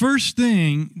 The first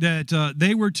thing that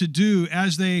they were to do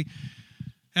as they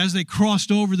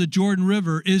crossed over the Jordan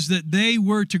River is that they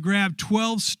were to grab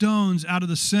 12 stones out of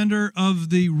the center of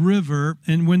the river,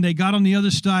 and when they got on the other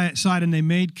side and they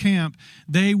made camp,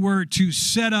 they were to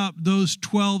set up those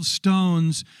 12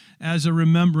 stones as a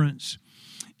remembrance.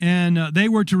 And they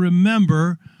were to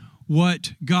remember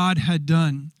what God had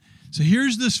done. So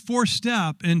here's this fourth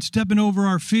step in stepping over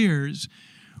our fears.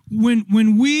 When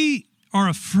we are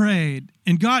afraid,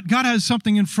 and God has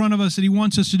something in front of us that he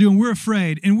wants us to do, and we're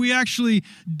afraid, and we actually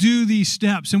do these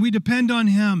steps, and we depend on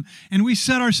him, and we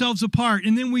set ourselves apart,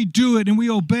 and then we do it, and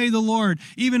we obey the Lord,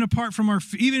 even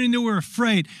though we're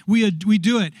afraid, we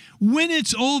do it. When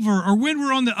it's over, or when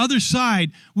we're on the other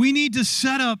side, we need to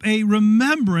set up a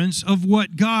remembrance of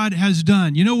what God has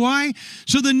done. You know why?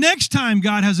 So the next time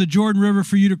God has a Jordan River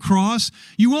for you to cross,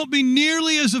 you won't be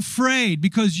nearly as afraid,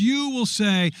 because you will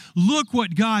say, look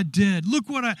what God did. Look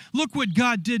what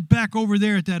God did back over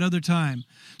there at that other time.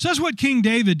 So that's what King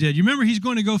David did. You remember he's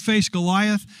going to go face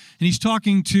Goliath, and he's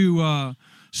talking to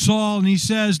Saul, and he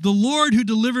says, the Lord who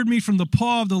delivered me from the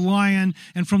paw of the lion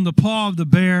and from the paw of the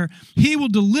bear, he will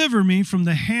deliver me from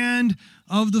the hand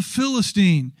of the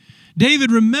Philistine.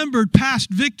 David remembered past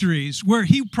victories where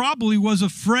he probably was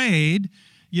afraid.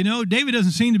 You know, David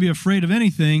doesn't seem to be afraid of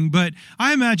anything, but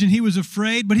I imagine he was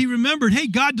afraid, but he remembered, hey,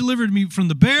 God delivered me from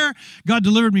the bear. God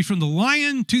delivered me from the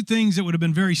lion, two things that would have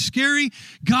been very scary.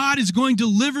 God is going to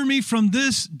deliver me from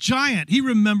this giant. He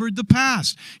remembered the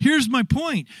past. Here's my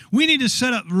point. We need to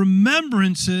set up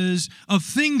remembrances of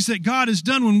things that God has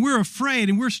done when we're afraid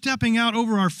and we're stepping out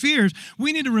over our fears.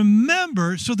 We need to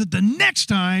remember so that the next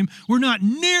time we're not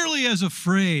nearly as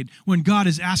afraid when God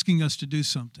is asking us to do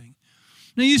something.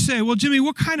 Now you say, well, Jimmy,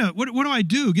 what do I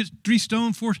do? Get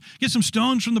some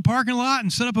stones from the parking lot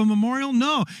and set up a memorial?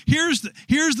 No. Here's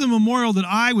the memorial that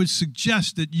I would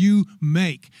suggest that you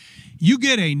make. You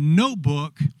get a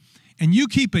notebook and you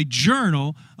keep a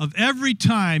journal of every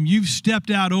time you've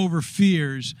stepped out over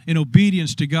fears in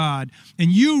obedience to God,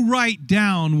 and you write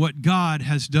down what God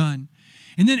has done.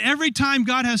 And then every time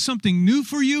God has something new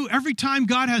for you, every time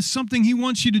God has something he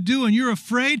wants you to do and you're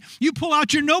afraid, you pull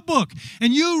out your notebook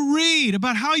and you read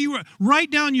about how you were. Write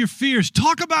down your fears.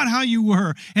 Talk about how you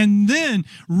were. And then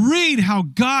read how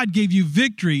God gave you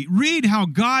victory. Read how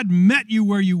God met you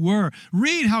where you were.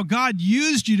 Read how God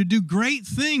used you to do great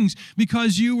things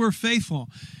because you were faithful.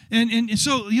 And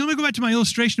so, let me go back to my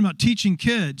illustration about teaching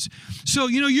kids. So,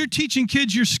 you're teaching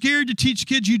kids, you're scared to teach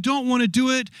kids, you don't want to do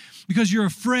it because you're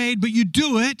afraid, but you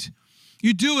do it,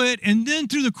 and then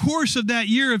through the course of that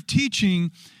year of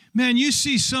teaching, Man, you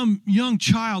see some young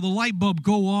child, the light bulb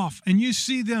go off, and you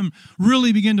see them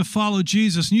really begin to follow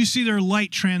Jesus, and you see their life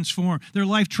transformed.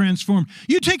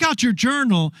 You take out your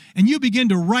journal, and you begin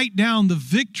to write down the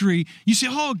victory. You say,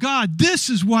 oh, God, this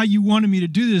is why you wanted me to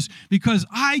do this, because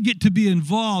I get to be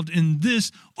involved in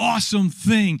this awesome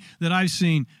thing that I've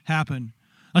seen happen.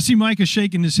 I see Micah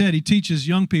shaking his head. He teaches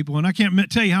young people, and I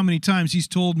can't tell you how many times he's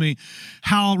told me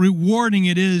how rewarding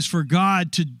it is for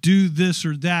God to do this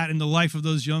or that in the life of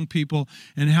those young people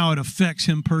and how it affects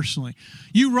him personally.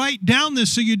 You write down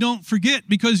this so you don't forget,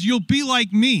 because you'll be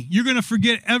like me. You're going to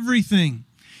forget everything.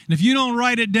 And if you don't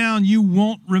write it down, you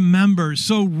won't remember.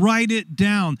 So write it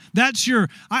down.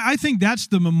 I think that's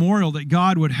the memorial that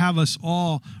God would have us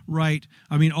all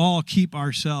all keep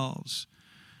ourselves.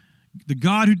 The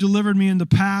God who delivered me in the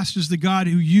past is the God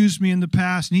who used me in the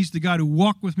past, and he's the God who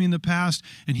walked with me in the past,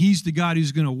 and he's the God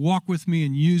who's going to walk with me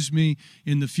and use me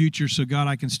in the future. So, God,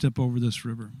 I can step over this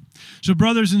river. So,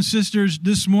 brothers and sisters,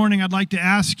 this morning I'd like to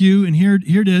ask you, and here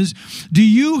it is, do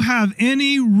you have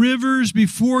any rivers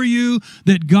before you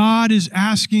that God is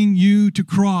asking you to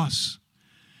cross?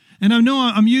 And I know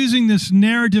I'm using this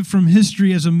narrative from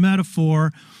history as a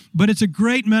metaphor, but it's a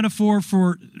great metaphor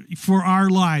for our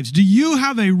lives. Do you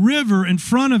have a river in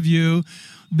front of you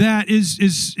that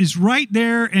is right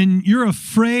there, and you're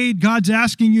afraid God's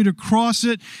asking you to cross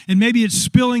it, and maybe it's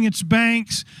spilling its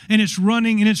banks, and it's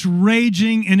running, and it's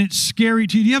raging, and it's scary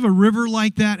to you? Do you have a river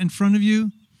like that in front of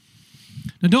you?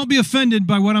 Now, don't be offended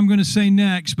by what I'm going to say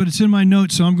next, but it's in my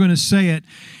notes, so I'm going to say it.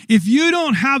 If you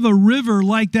don't have a river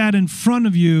like that in front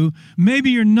of you, maybe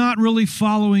you're not really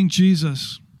following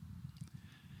Jesus.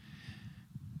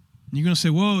 And you're going to say,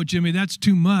 whoa, Jimmy, that's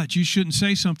too much. You shouldn't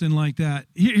say something like that.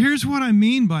 Here's what I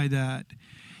mean by that.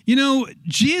 You know,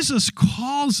 Jesus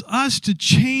calls us to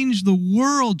change the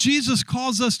world. Jesus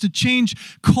calls us to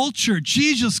change culture.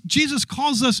 Jesus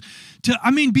calls us to,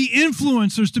 be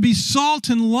influencers, to be salt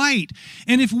and light.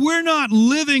 And if we're not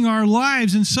living our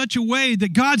lives in such a way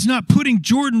that God's not putting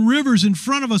Jordan rivers in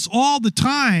front of us all the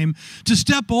time to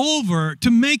step over, to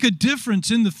make a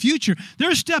difference in the future,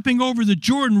 they're stepping over the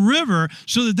Jordan River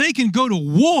so that they can go to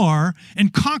war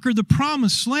and conquer the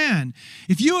promised land.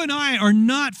 If you and I are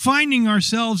not finding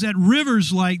ourselves at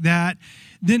rivers like that,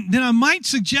 then I might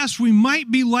suggest we might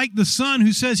be like the son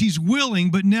who says he's willing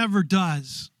but never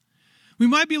does. We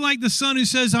might be like the son who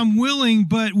says, I'm willing,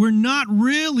 but we're not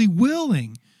really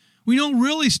willing. We don't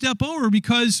really step over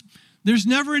because there's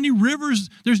never any rivers,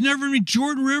 there's never any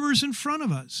Jordan rivers in front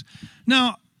of us.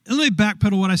 Now, let me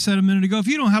backpedal what I said a minute ago. If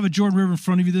you don't have a Jordan River in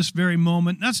front of you this very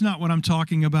moment, that's not what I'm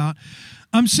talking about.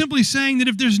 I'm simply saying that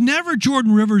if there's never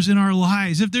Jordan rivers in our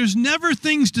lives, if there's never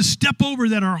things to step over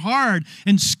that are hard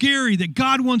and scary that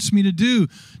God wants me to do,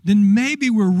 then maybe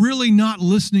we're really not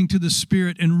listening to the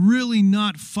Spirit and really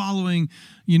not following,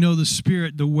 the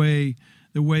Spirit the way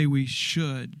we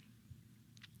should.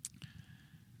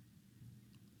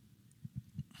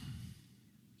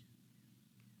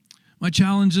 My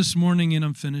challenge this morning, and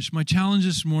I'm finished, my challenge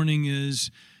this morning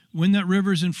is, when that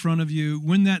river's in front of you,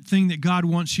 when that thing that God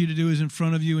wants you to do is in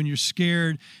front of you and you're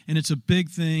scared and it's a big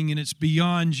thing and it's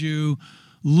beyond you,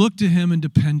 look to Him and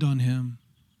depend on Him.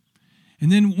 And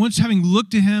then once having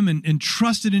looked to Him and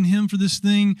trusted in Him for this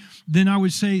thing, then I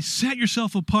would say, set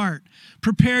yourself apart.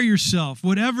 Prepare yourself.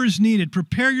 Whatever is needed,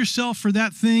 prepare yourself for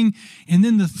that thing. And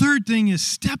then the third thing is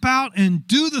step out and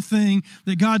do the thing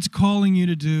that God's calling you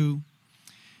to do.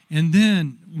 And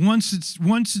then once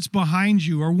it's behind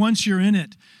you or once you're in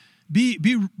it,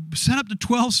 set up the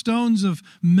 12 stones of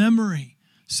memory.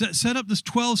 Set up the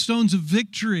 12 stones of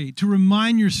victory to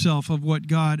remind yourself of what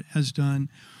God has done.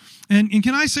 And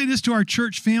can I say this to our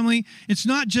church family? It's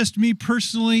not just me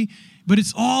personally, but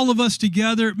it's all of us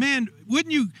together. Man,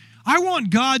 I want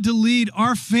God to lead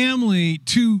our family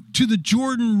to the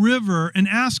Jordan River and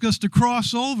ask us to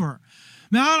cross over.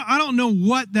 Now, I don't know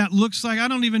what that looks like. I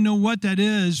don't even know what that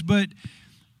is, but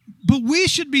we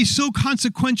should be so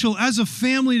consequential as a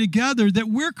family together that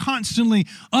we're constantly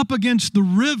up against the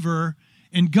river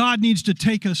and God needs to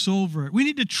take us over it. We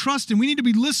need to trust Him. We need to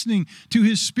be listening to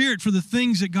His Spirit for the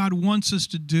things that God wants us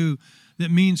to do.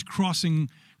 That means crossing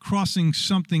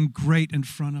something great in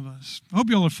front of us. I hope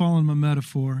y'all are following my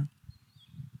metaphor.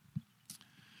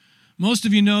 Most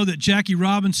of you know that Jackie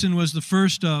Robinson was the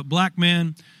first black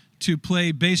man to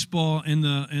play baseball in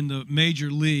the major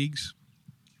leagues.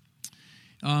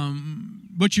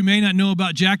 What you may not know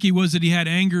about Jackie was that he had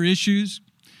anger issues.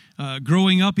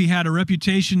 Growing up, he had a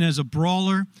reputation as a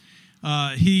brawler.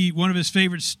 One of his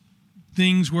favorite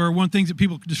things were, one thing that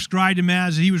people described him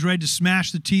as, he was ready to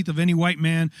smash the teeth of any white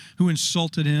man who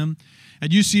insulted him.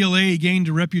 At UCLA, he gained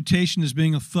a reputation as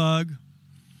being a thug.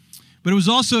 But it was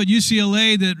also at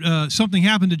UCLA that something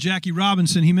happened to Jackie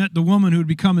Robinson. He met the woman who would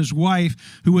become his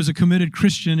wife, who was a committed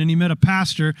Christian, and he met a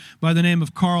pastor by the name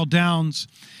of Carl Downs.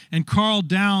 And Carl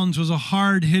Downs was a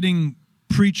hard-hitting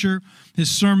preacher. His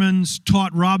sermons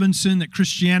taught Robinson that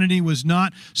Christianity was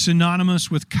not synonymous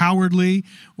with cowardly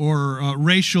or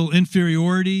racial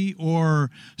inferiority or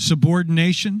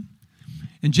subordination.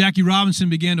 And Jackie Robinson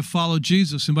began to follow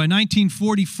Jesus. And by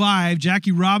 1945,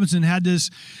 Jackie Robinson had this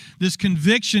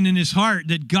conviction in his heart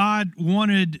that God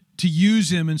wanted to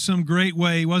use him in some great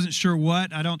way. He wasn't sure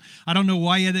what. I don't know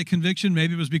why he had that conviction.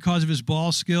 Maybe it was because of his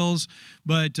ball skills.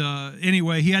 But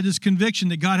anyway, he had this conviction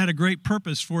that God had a great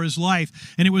purpose for his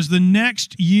life. And it was the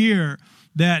next year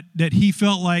that he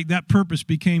felt like that purpose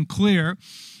became clear.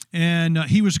 And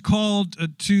he was called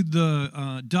to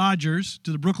the Dodgers,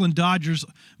 to the Brooklyn Dodgers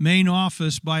main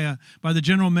office by the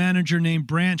general manager named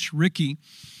Branch Rickey.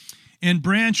 And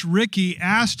Branch Rickey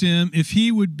asked him if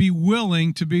he would be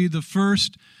willing to be the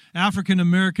first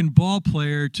African-American ball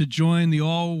player to join the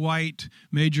all-white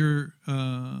Major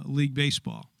League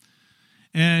Baseball.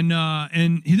 And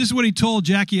this is what he told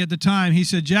Jackie at the time. He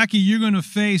said, Jackie, you're going to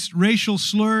face racial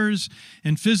slurs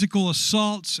and physical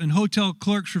assaults and hotel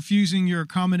clerks refusing your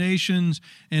accommodations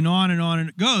and on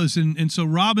it goes. And so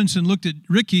Robinson looked at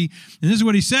Rickey, and this is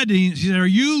what he said to him. He said, are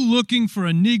you looking for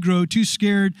a Negro too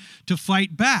scared to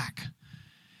fight back?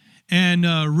 And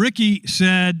Rickey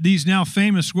said these now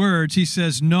famous words. He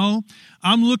says, no,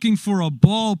 I'm looking for a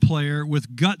ball player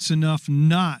with guts enough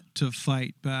not to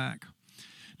fight back.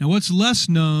 Now, what's less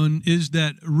known is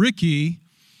that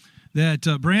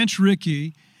Branch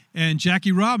Rickey and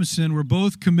Jackie Robinson were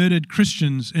both committed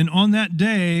Christians. And on that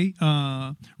day,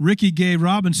 Rickey gave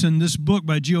Robinson this book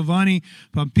by Giovanni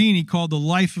Pampini called The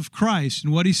Life of Christ.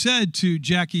 And what he said to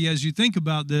Jackie, as you think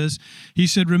about this, he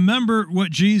said, remember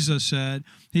what Jesus said.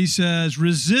 He says,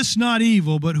 resist not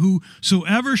evil, but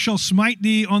whosoever shall smite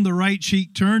thee on the right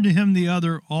cheek, turn to him the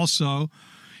other also.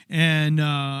 And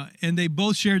they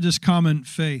both shared this common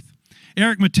faith.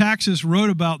 Eric Metaxas wrote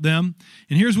about them,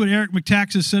 and here's what Eric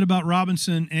Metaxas said about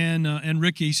Robinson and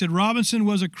Rickey. He said, Robinson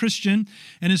was a Christian,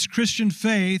 and his Christian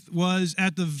faith was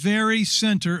at the very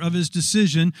center of his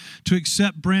decision to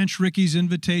accept Branch Rickey's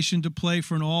invitation to play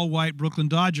for an all-white Brooklyn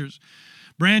Dodgers.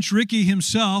 Branch Rickey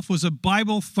himself was a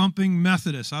Bible-thumping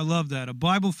Methodist. I love that. A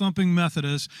Bible-thumping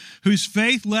Methodist whose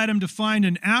faith led him to find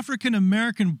an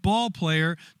African-American ball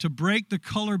player to break the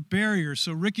color barrier.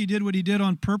 So Rickey did what he did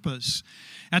on purpose.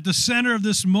 At the center of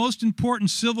this most important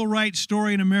civil rights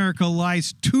story in America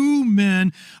lies two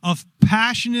men of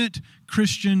passionate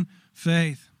Christian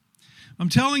faith. I'm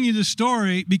telling you this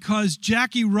story because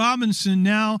Jackie Robinson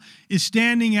now is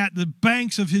standing at the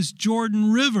banks of his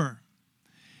Jordan River.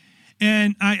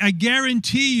 And I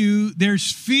guarantee you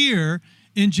there's fear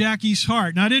in Jackie's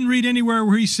heart. Now, I didn't read anywhere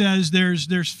where he says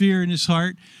there's fear in his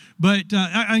heart, but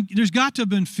there's got to have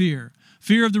been fear.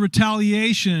 Fear of the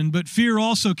retaliation, but fear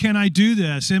also, can I do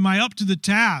this? Am I up to the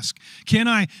task? Can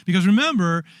I? Because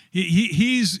remember,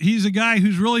 he's a guy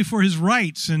who's really for his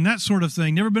rights and that sort of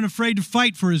thing. Never been afraid to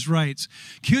fight for his rights.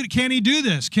 Can he do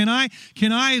this?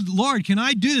 Lord, can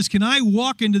I do this? Can I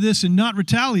walk into this and not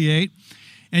retaliate?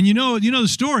 And you know the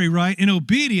story, right? In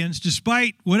obedience,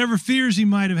 despite whatever fears he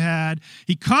might have had,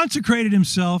 he consecrated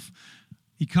himself.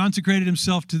 He consecrated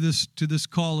himself to this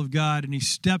call of God, and he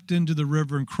stepped into the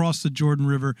river and crossed the Jordan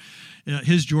River,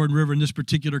 his Jordan River in this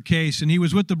particular case. And he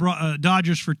was with the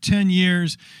Dodgers for 10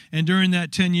 years, and during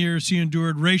that 10 years, he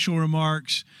endured racial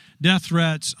remarks, death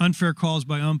threats, unfair calls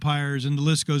by umpires, and the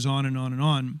list goes on and on and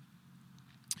on.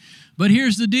 But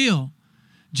here's the deal.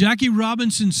 Jackie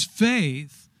Robinson's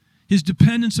faith, his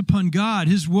dependence upon God,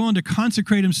 his willing to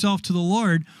consecrate himself to the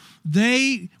Lord,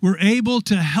 they were able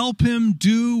to help him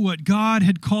do what God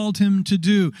had called him to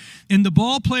do. And the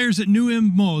ball players that knew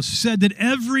him most said that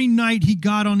every night he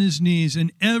got on his knees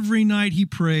and every night he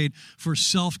prayed for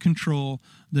self-control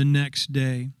the next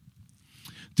day.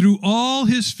 Through all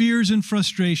his fears and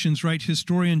frustrations, right,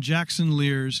 historian Jackson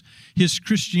Lears, his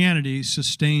Christianity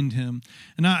sustained him.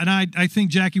 And I think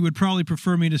Jackie would probably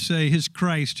prefer me to say his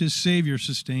Christ, his Savior,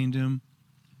 sustained him.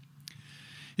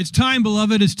 It's time,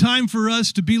 beloved, it's time for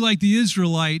us to be like the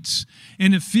Israelites.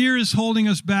 And if fear is holding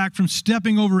us back from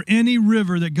stepping over any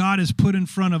river that God has put in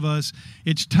front of us,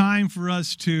 it's time for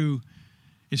us to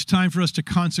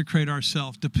consecrate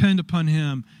ourselves, depend upon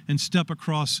Him, and step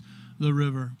across the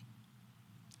river.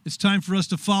 It's time for us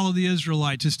to follow the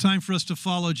Israelites. It's time for us to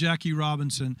follow Jackie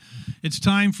Robinson. It's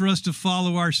time for us to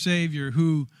follow our Savior,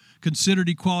 who considered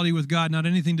equality with God not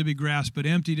anything to be grasped, but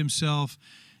emptied himself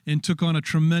and took on a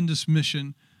tremendous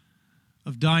mission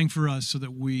of dying for us so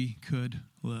that we could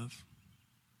live.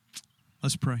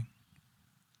 Let's pray.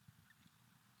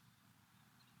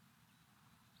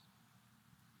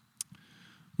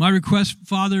 My request,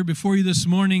 Father, before you this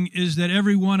morning is that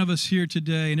every one of us here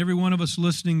today and every one of us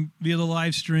listening via the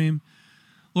live stream,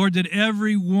 Lord, that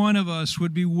every one of us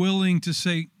would be willing to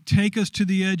say, take us to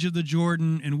the edge of the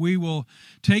Jordan, and we will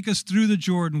take us through the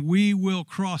Jordan. We will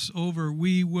cross over.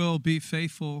 We will be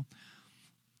faithful.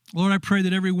 Lord, I pray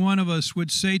that every one of us would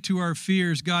say to our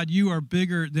fears, God, you are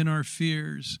bigger than our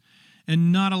fears,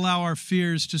 and not allow our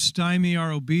fears to stymie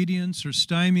our obedience or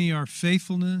stymie our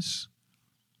faithfulness.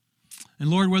 And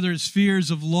Lord, whether it's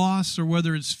fears of loss or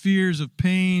whether it's fears of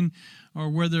pain or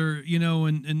whether,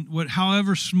 and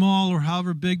however small or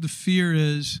however big the fear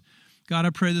is, God,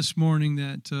 I pray this morning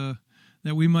that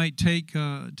we might take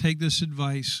this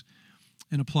advice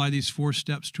and apply these 4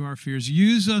 steps to our fears.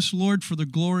 Use us, Lord, for the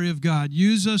glory of God.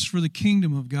 Use us for the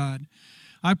kingdom of God.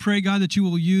 I pray, God, that you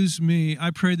will use me.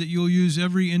 I pray that you'll use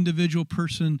every individual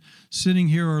person sitting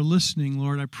here or listening,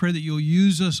 Lord. I pray that you'll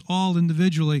use us all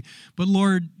individually. But,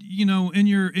 Lord, in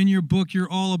your book, you're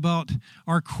all about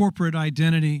our corporate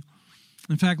identity.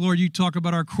 In fact, Lord, you talk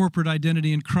about our corporate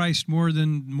identity in Christ more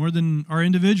than our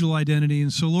individual identity.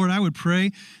 And so, Lord, I would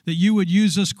pray that you would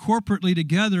use us corporately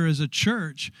together as a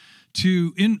church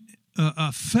to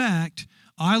affect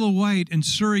Isle of Wight and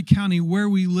Surrey County where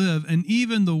we live, and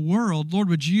even the world. Lord,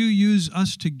 would you use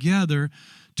us together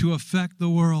to affect the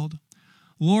world?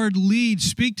 Lord,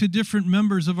 speak to different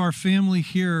members of our family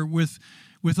here with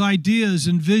ideas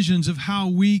and visions of how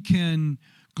we can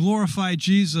glorify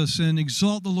Jesus and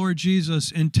exalt the Lord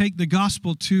Jesus and take the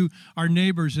gospel to our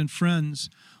neighbors and friends.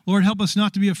 Lord, help us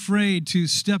not to be afraid to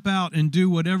step out and do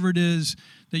whatever it is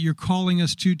that you're calling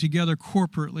us to together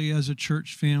corporately as a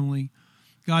church family.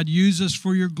 God, use us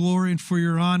for your glory and for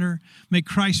your honor. May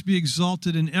Christ be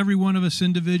exalted in every one of us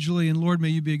individually, and Lord, may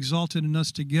you be exalted in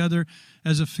us together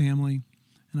as a family.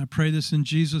 And I pray this in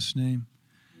Jesus' name.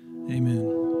 Amen.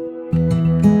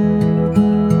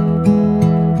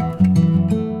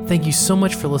 Thank you so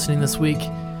much for listening this week.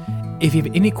 If you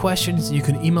have any questions, you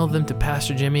can email them to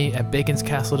Pastor Jimmy at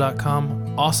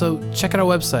baconscastle.com. Also, check out our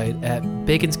website at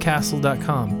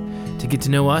baconscastle.com to get to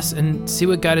know us and see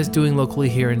what God is doing locally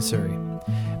here in Surrey.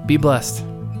 Be blessed.